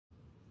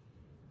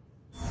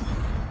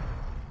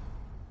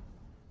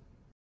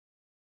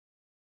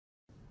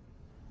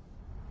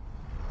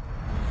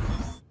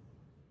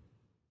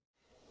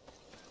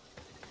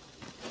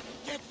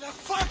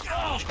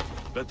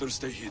Better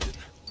stay hidden.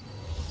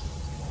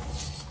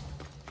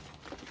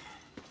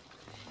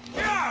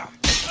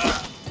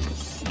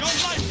 Your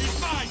life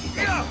is mine!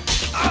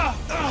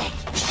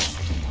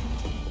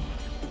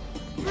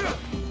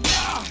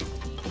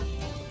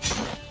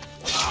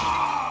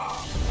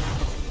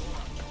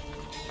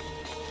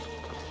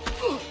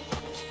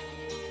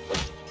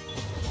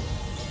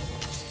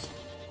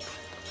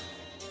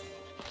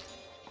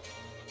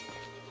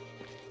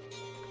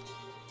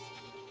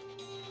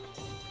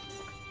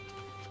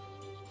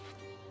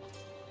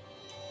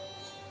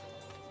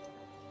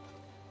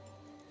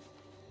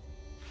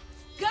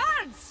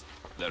 Guards!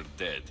 They're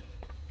dead.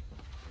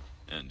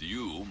 And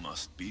you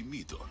must be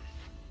Midon.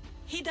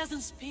 He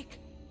doesn't speak.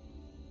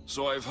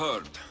 So I've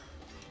heard.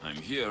 I'm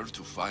here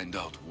to find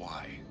out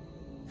why.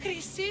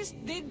 Chrysis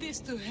did this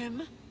to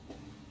him.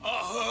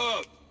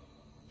 I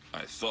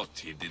thought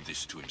he did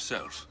this to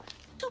himself.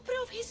 To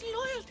prove his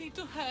loyalty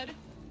to her.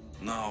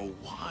 Now,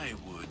 why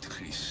would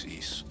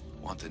Chrysis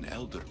want an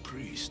elder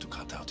priest to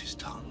cut out his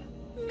tongue?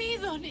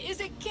 Midon is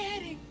a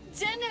caring,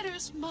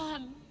 generous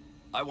man.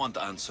 I want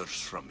answers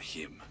from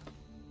him,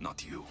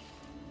 not you.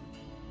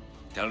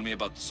 Tell me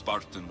about the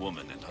Spartan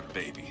woman and her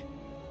baby.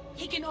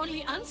 He can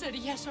only answer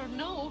yes or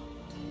no.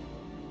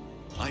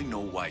 I know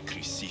why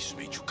Chrysis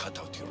made you cut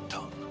out your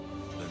tongue.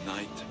 The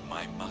night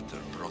my mother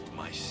brought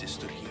my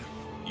sister here,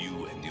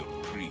 you and your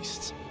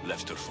priests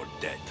left her for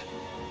dead.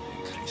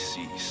 And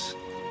Chrysis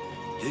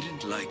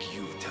didn't like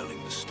you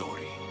telling the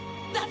story.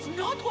 That's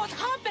not what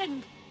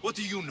happened! What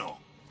do you know?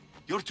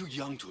 You're too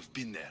young to have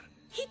been there.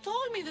 He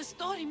told me the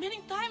story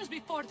many times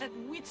before that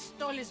witch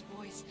stole his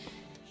voice.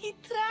 He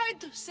tried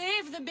to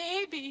save the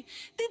baby,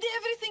 did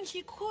everything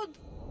he could.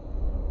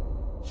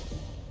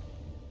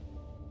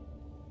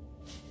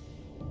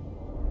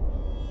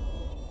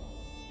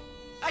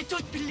 I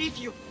don't believe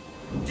you!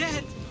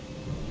 Dead!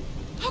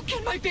 How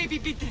can my baby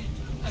be dead?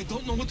 I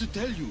don't know what to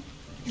tell you.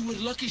 You were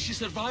lucky she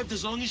survived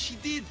as long as she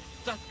did.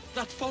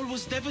 That fall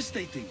was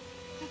devastating.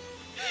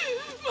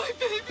 My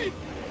baby!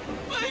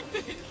 My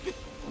baby!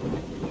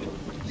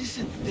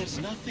 Listen, there's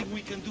nothing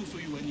we can do for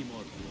you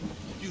anymore.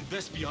 You'd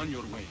best be on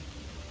your way.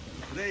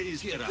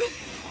 Praise Hera.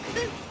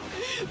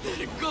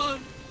 They're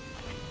gone.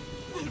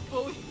 They're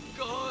both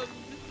gone.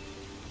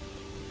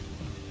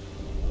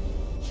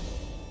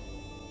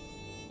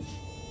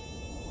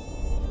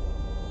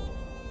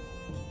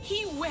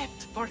 He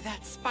wept for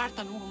that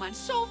Spartan woman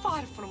so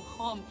far from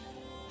home.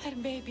 Her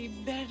baby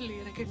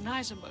barely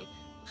recognizable,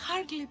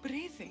 hardly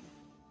breathing.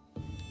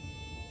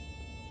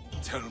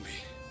 Tell me,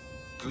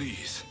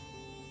 please.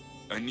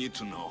 I need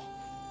to know.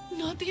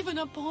 Not even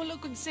Apollo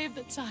could save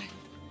the child.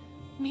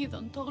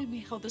 Midon told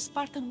me how the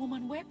Spartan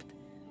woman wept,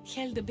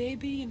 held the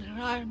baby in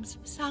her arms,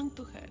 sang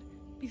to her,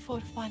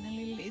 before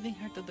finally leading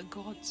her to the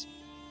gods.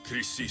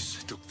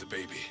 Chrysis took the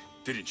baby,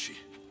 didn't she?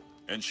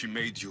 And she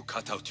made you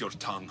cut out your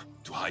tongue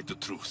to hide the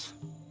truth.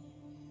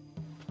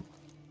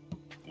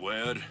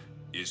 Where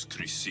is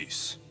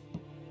Chrysis?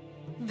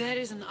 There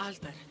is an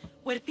altar,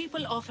 where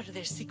people offer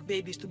their sick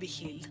babies to be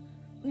healed.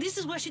 This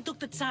is where she took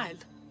the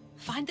child.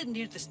 Find it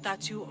near the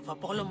statue of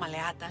Apollo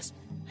Maleatas,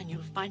 and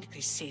you'll find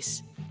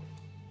Chrysis.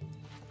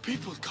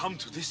 People come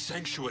to this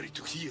sanctuary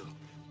to heal.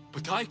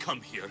 But I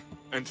come here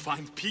and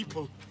find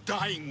people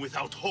dying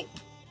without hope.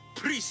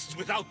 Priests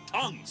without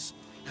tongues.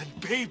 And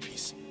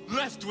babies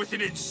left with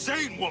an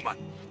insane woman.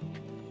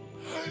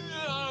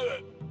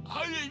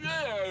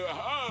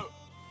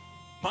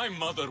 My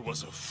mother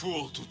was a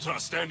fool to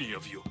trust any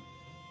of you.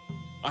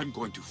 I'm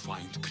going to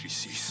find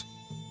Chrysis,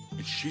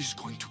 and she's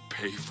going to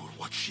pay for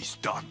what she's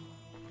done.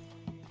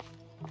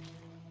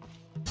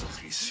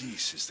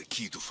 Chrysis is the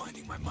key to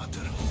finding my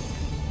mother.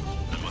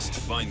 I must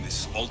find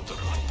this altar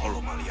of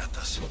Apollo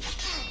Maleatas.